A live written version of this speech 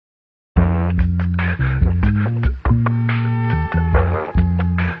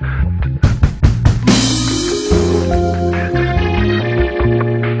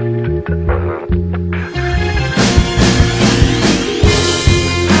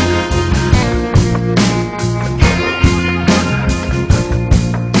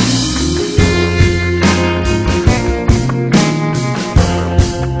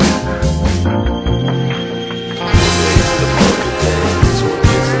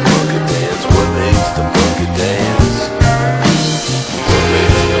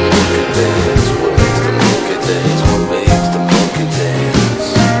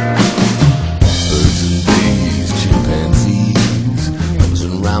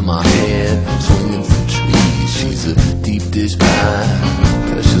behind my head, swinging from trees. She's a deep dish pie,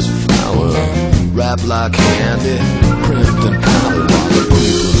 precious flower, wrapped like candy, crimped and powdered. While the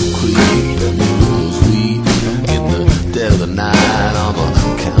creepers creep and the wolves weep. In the dead of the night, I'm a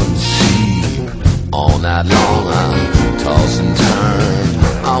counting sheep. All night long I toss and turn.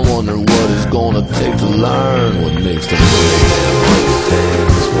 I wonder what it's gonna take to learn what makes the monkey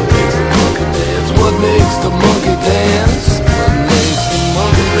dance. What makes the monkey dance? What makes the monkey dance? What makes the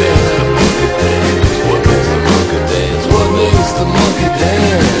monkey dance? What makes the monkey dance? What makes the monkey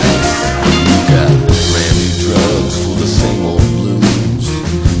dance? You got brand new drugs for the same old blues.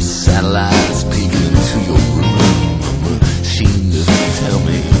 Satellites peeking into your room. A machine to tell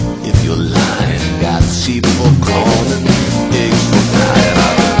me if you're lying. Got sheep for corn and eggs for diet. I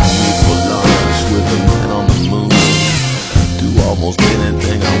can meet for lunch with a man on the moon. Do almost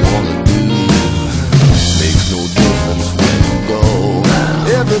anything I wanna do. Makes no difference where you go.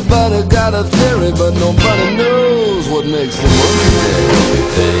 Everybody got a theory, but nobody knows what makes the monkey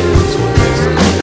dance. What makes the